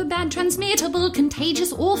super bad, transmittable,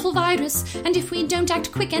 contagious, awful virus, and if we don't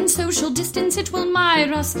act quick and social distance, it will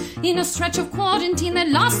mire us in a stretch of quarantine that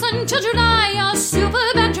lasts until July. A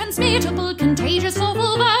super bad, transmittable, contagious,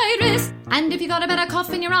 awful virus. And if you got a better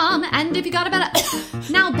cough in your arm, and if you got a better...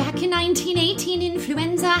 Now, back in 1918,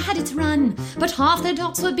 influenza had its run, but half the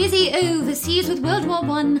docs were busy overseas with World War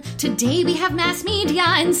I. Today we have mass media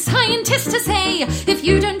and scientists to say, if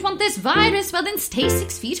you don't want this virus, well then stay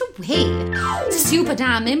 6 feet away. Super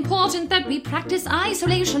damn important that we practice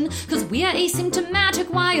isolation, cause we're asymptomatic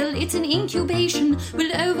while it's in incubation.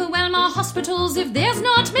 We'll overwhelm our hospitals if there's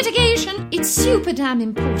not mitigation. It's super damn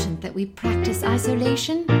important that we practice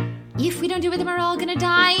isolation. If we don't do it, then we're all gonna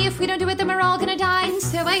die. If we don't do it, then we're all gonna die. And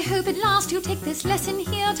so I hope at last you'll take this lesson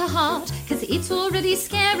here to heart, cause it's already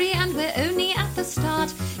scary and we're only at the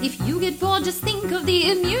start. If you get bored, just think of the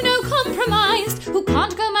immunocompromised, who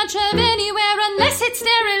can't go much of anywhere unless it's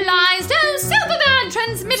sterilized. Oh, super bad,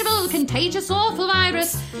 transmittable, contagious, awful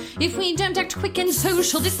virus. If we don't act quick and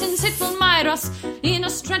social distance, it will mire us in a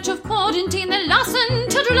stretch of quarantine that lasts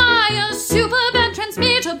until July. A super bad,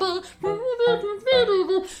 transmittable,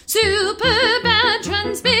 super bad,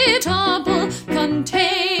 transmittable,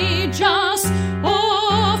 contagious,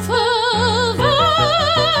 awful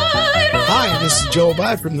virus. Hi, this is Joe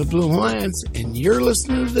By from the Blue Lions, and you're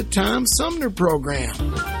listening to the Tom Sumner Program.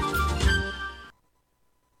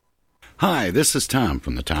 Hi, this is Tom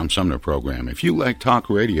from the Tom Sumner Program. If you like talk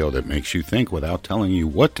radio that makes you think without telling you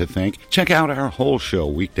what to think, check out our whole show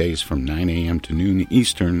weekdays from 9 a.m. to noon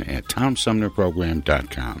Eastern at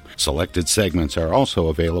TomSumnerProgram.com. Selected segments are also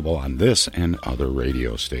available on this and other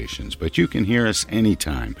radio stations, but you can hear us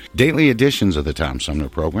anytime. Daily editions of the Tom Sumner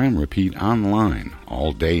Program repeat online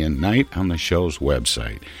all day and night on the show's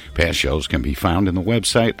website. Past shows can be found in the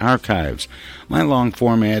website archives. My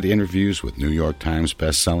long-format interviews with New York Times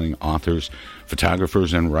best-selling authors,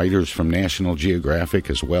 photographers, and writers from National Geographic,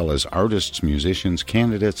 as well as artists, musicians,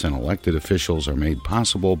 candidates, and elected officials, are made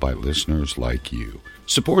possible by listeners like you.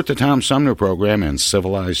 Support the Tom Sumner Program and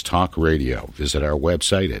civilized talk radio. Visit our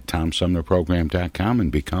website at TomSumnerProgram.com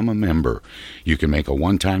and become a member. You can make a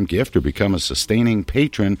one-time gift or become a sustaining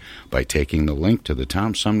patron by taking the link to the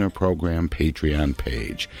Tom Sumner Program Patreon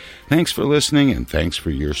page. Thanks for listening, and thanks for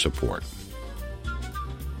your support.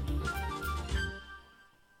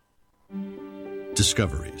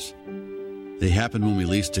 Discoveries. They happen when we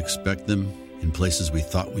least expect them, in places we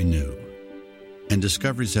thought we knew. And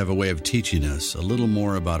discoveries have a way of teaching us a little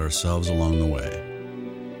more about ourselves along the way.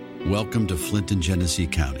 Welcome to Flint and Genesee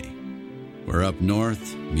County, where up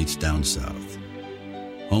north meets down south.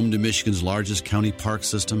 Home to Michigan's largest county park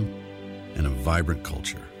system and a vibrant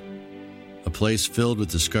culture. A place filled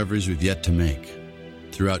with discoveries we've yet to make,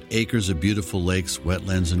 throughout acres of beautiful lakes,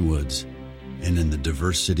 wetlands, and woods, and in the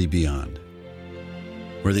diverse city beyond.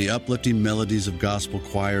 Where the uplifting melodies of gospel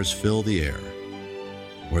choirs fill the air,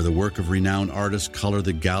 where the work of renowned artists color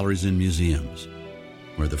the galleries and museums,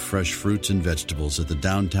 where the fresh fruits and vegetables at the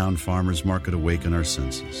downtown farmers market awaken our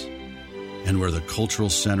senses, and where the cultural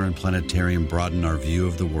center and planetarium broaden our view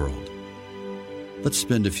of the world. Let's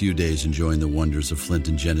spend a few days enjoying the wonders of Flint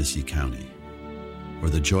and Genesee County,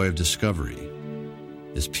 where the joy of discovery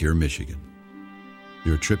is pure Michigan.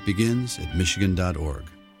 Your trip begins at Michigan.org.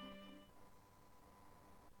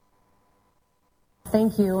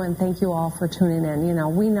 Thank you, and thank you all for tuning in. You know,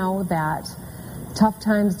 we know that tough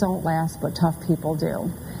times don't last, but tough people do.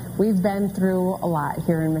 We've been through a lot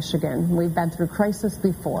here in Michigan. We've been through crisis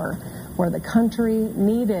before, where the country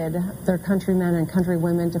needed their countrymen and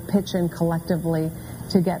countrywomen to pitch in collectively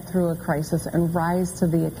to get through a crisis and rise to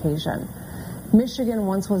the occasion. Michigan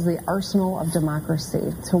once was the arsenal of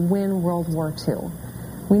democracy to win World War II.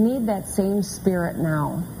 We need that same spirit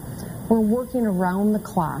now. We're working around the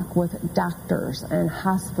clock with doctors and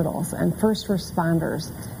hospitals and first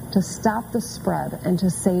responders to stop the spread and to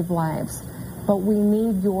save lives. But we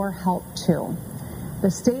need your help too.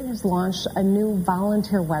 The state has launched a new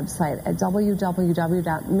volunteer website at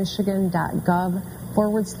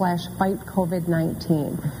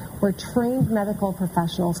www.michigan.gov/fight-COVID-19, where trained medical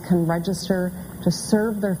professionals can register to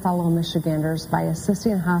serve their fellow Michiganders by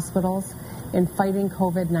assisting hospitals in fighting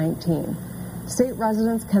COVID-19. State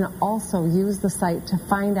residents can also use the site to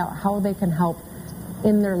find out how they can help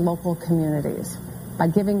in their local communities by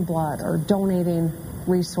giving blood or donating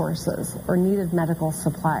resources or needed medical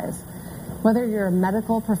supplies. Whether you're a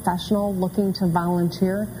medical professional looking to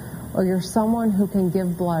volunteer or you're someone who can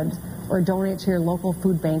give blood or donate to your local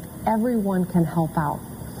food bank, everyone can help out.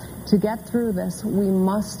 To get through this, we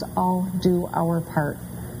must all do our part.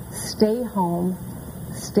 Stay home,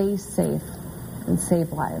 stay safe, and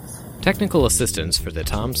save lives. Technical assistance for the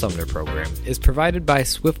Tom Sumner Program is provided by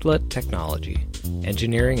Swiftlet Technology,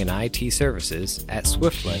 engineering and IT services at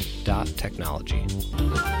swiftlet.technology.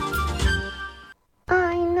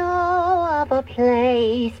 I know of a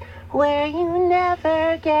place where you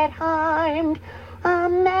never get harmed, a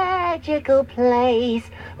magical place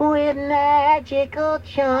with magical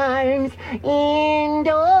charms,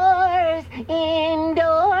 indoors,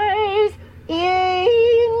 indoors,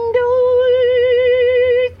 indoors.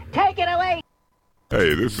 Take it away.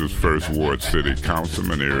 Hey, this is First Ward City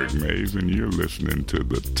Councilman Eric Mays, and you're listening to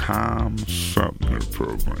the Tom Sumner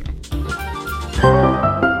Program.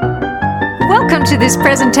 Welcome to this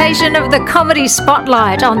presentation of the Comedy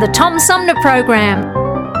Spotlight on the Tom Sumner Program.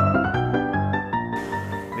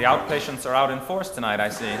 The outpatients are out in force tonight, I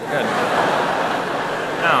see. Good.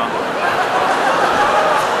 Now,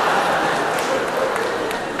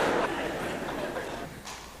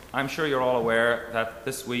 I'm sure you're all aware that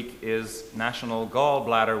this week is National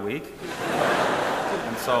Gallbladder Week.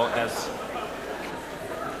 And so as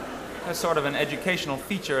sort of an educational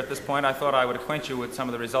feature at this point, I thought I would acquaint you with some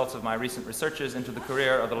of the results of my recent researches into the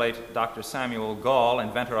career of the late Dr. Samuel Gall,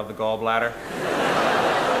 inventor of the gallbladder,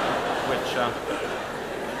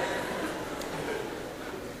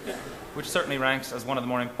 which certainly ranks as one of the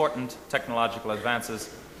more important technological advances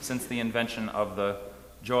since the invention of the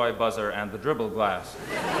joy buzzer and the dribble glass.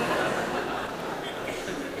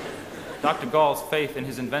 Dr. Gall's faith in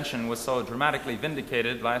his invention was so dramatically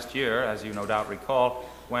vindicated last year, as you no doubt recall,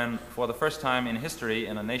 when, for the first time in history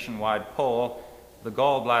in a nationwide poll, the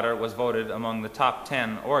gallbladder was voted among the top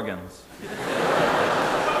 10 organs.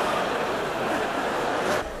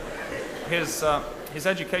 His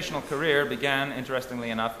educational career began,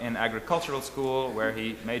 interestingly enough, in agricultural school, where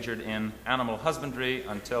he majored in animal husbandry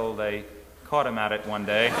until they caught him at it one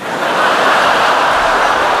day.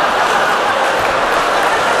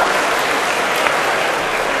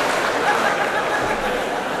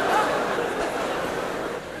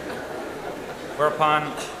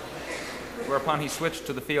 Whereupon he switched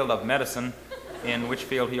to the field of medicine, in which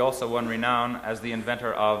field he also won renown as the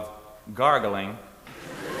inventor of gargling,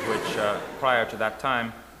 which prior to that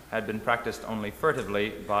time had been practiced only furtively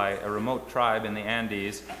by a remote tribe in the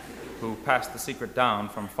Andes who passed the secret down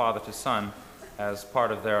from father to son as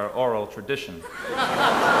part of their oral tradition.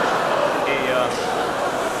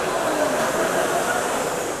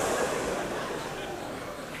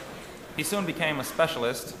 He soon became a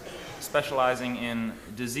specialist, specializing in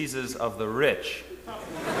diseases of the rich.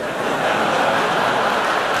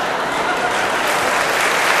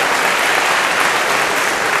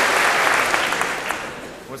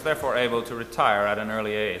 Was therefore able to retire at an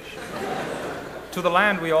early age. To the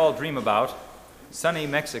land we all dream about, sunny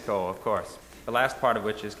Mexico, of course, the last part of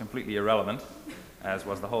which is completely irrelevant, as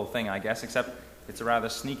was the whole thing, I guess, except it's a rather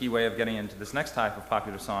sneaky way of getting into this next type of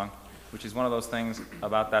popular song, which is one of those things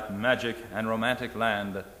about that magic and romantic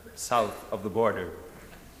land south of the border.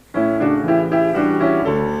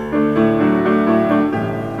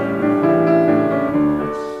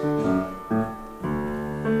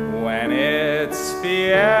 When it's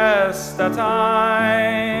fiesta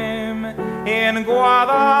time in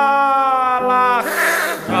Guadalajara,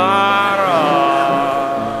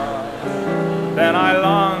 then I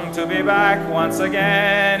long to be back once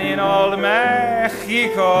again in old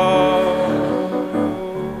Mexico,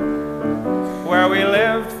 where we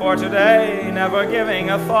lived for today, never giving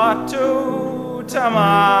a thought to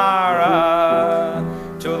tomorrow.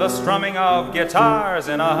 To the strumming of guitars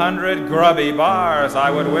in 100 grubby bars, I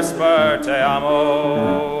would whisper, Te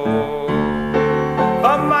amo.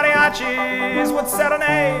 The mariachis would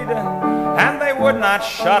serenade, and they would not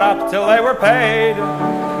shut up till they were paid.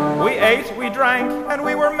 We ate, we drank, and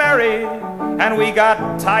we were merry, and we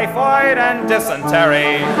got typhoid and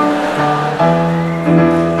dysentery.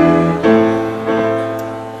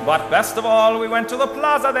 But best of all, we went to the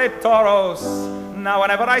Plaza de Toros. Now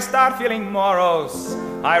whenever I start feeling morose,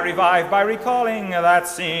 I revive by recalling that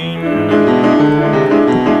scene.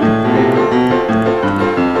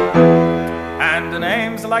 And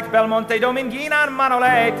names like Belmonte, Dominguina, and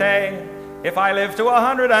Manolete, if I live to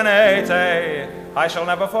 180, I shall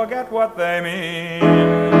never forget what they mean.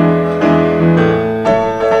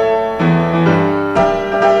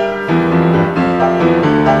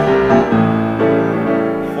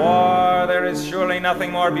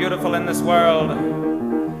 Nothing more beautiful in this world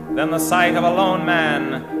than the sight of a lone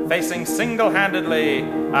man facing single-handedly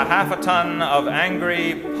a half a ton of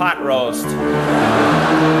angry pot roast.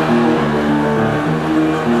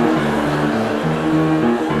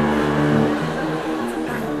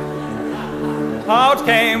 Out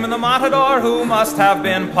came the matador, who must have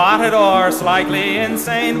been potted or slightly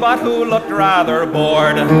insane, but who looked rather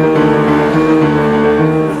bored.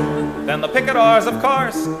 Then the picadors, of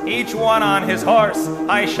course, each one on his horse.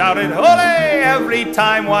 I shouted, "Ole!" every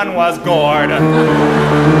time one was gored.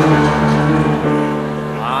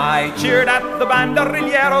 I cheered at the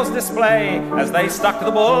banderilleros' display as they stuck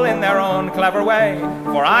the bull in their own clever way,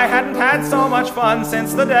 for I hadn't had so much fun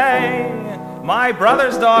since the day my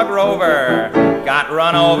brother's dog Rover got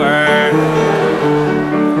run over.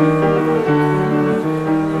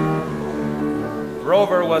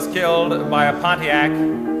 Rover was killed by a Pontiac,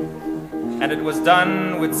 and it was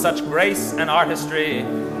done with such grace and artistry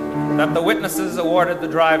that the witnesses awarded the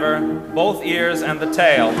driver both ears and the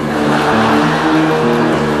tail.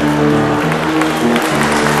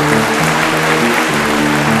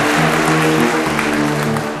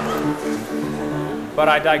 But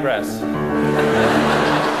I digress.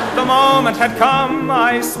 The moment had come,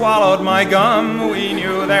 I swallowed my gum. We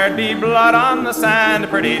knew there'd be blood on the sand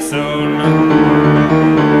pretty soon.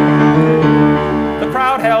 The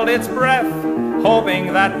crowd held its breath,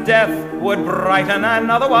 hoping that death would brighten an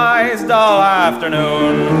otherwise dull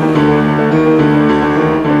afternoon.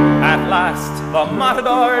 At last, the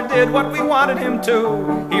matador did what we wanted him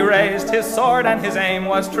to. He raised his sword and his aim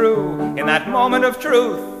was true. In that moment of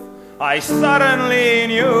truth, I suddenly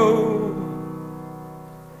knew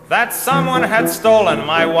that someone had stolen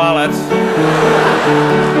my wallet.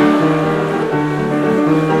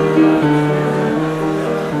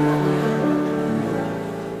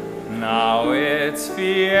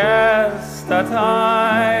 a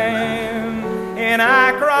time in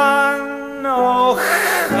Akron,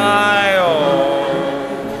 Ohio.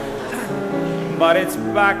 But it's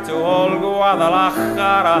back to old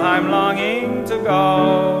Guadalajara I'm longing to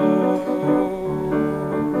go.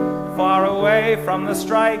 Far away from the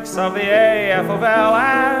strikes of the AFL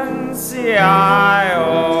and CIO.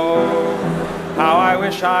 How I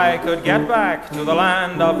wish I could get back to the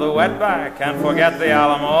land of the wetback and forget the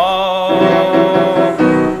Alamo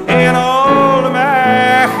in old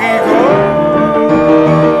Mexico.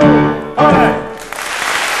 Olé!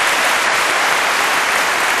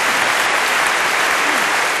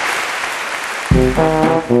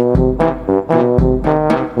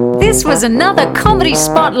 This was another comedy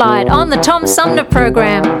spotlight on the Tom Sumner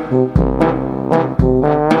Program.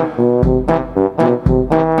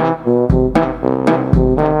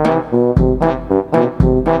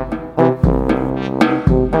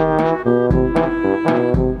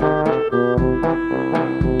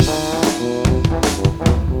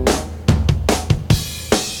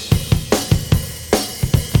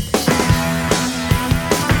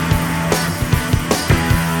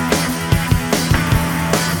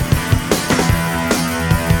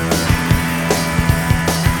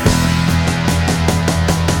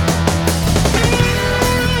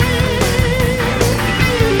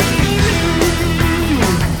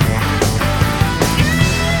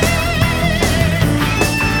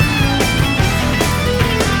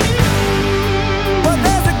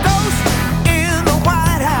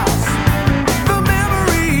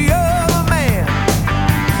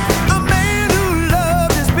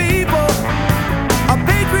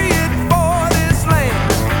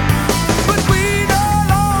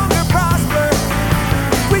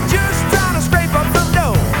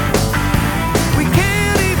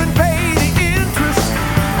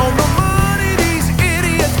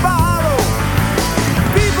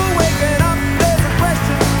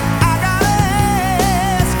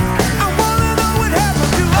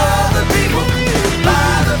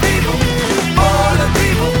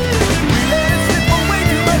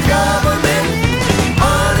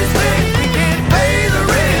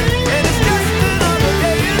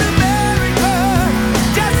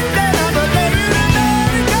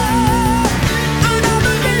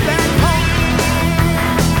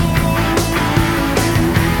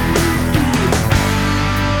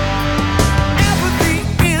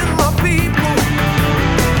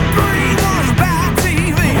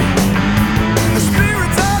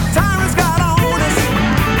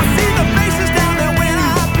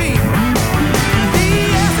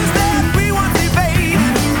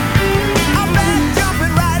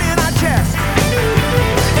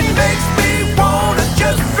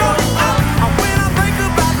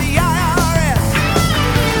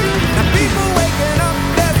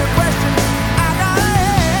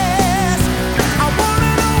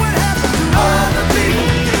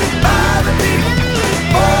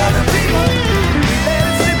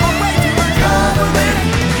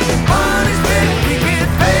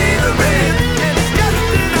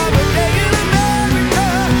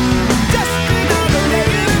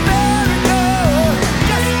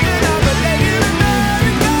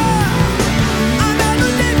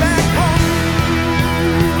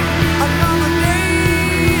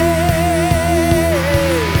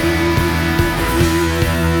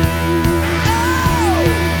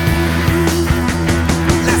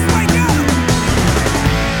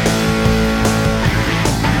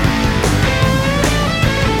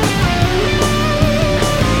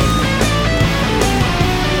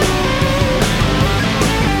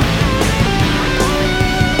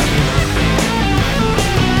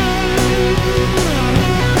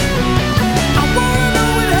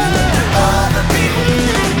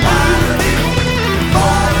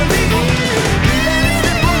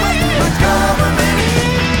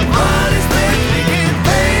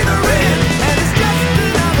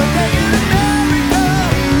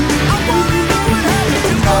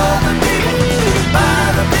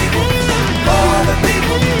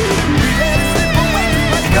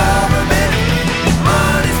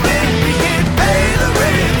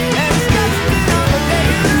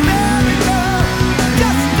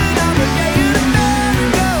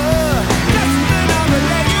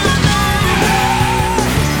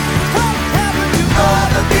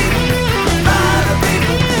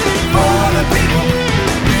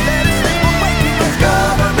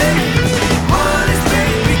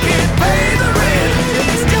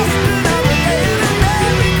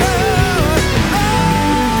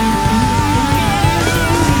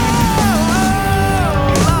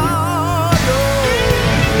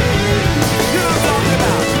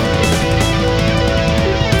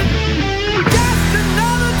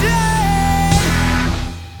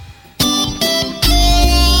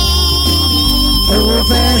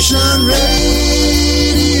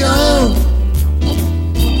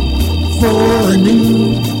 for a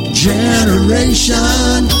new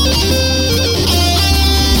generation.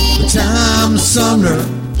 The Tom Sumner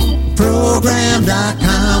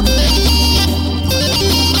Program.com.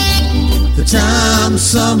 The Tom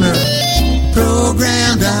Sumner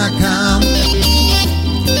Program.com.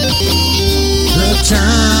 The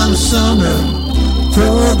Tom Sumner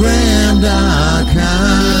Program.com.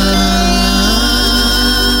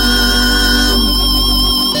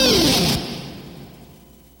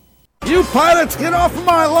 You pilots, get off of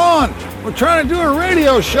my lawn. We're trying to do a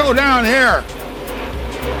radio show down here.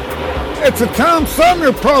 It's a Tom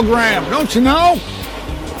Sumner program, don't you know?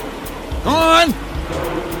 Go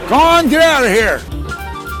on, get out of here.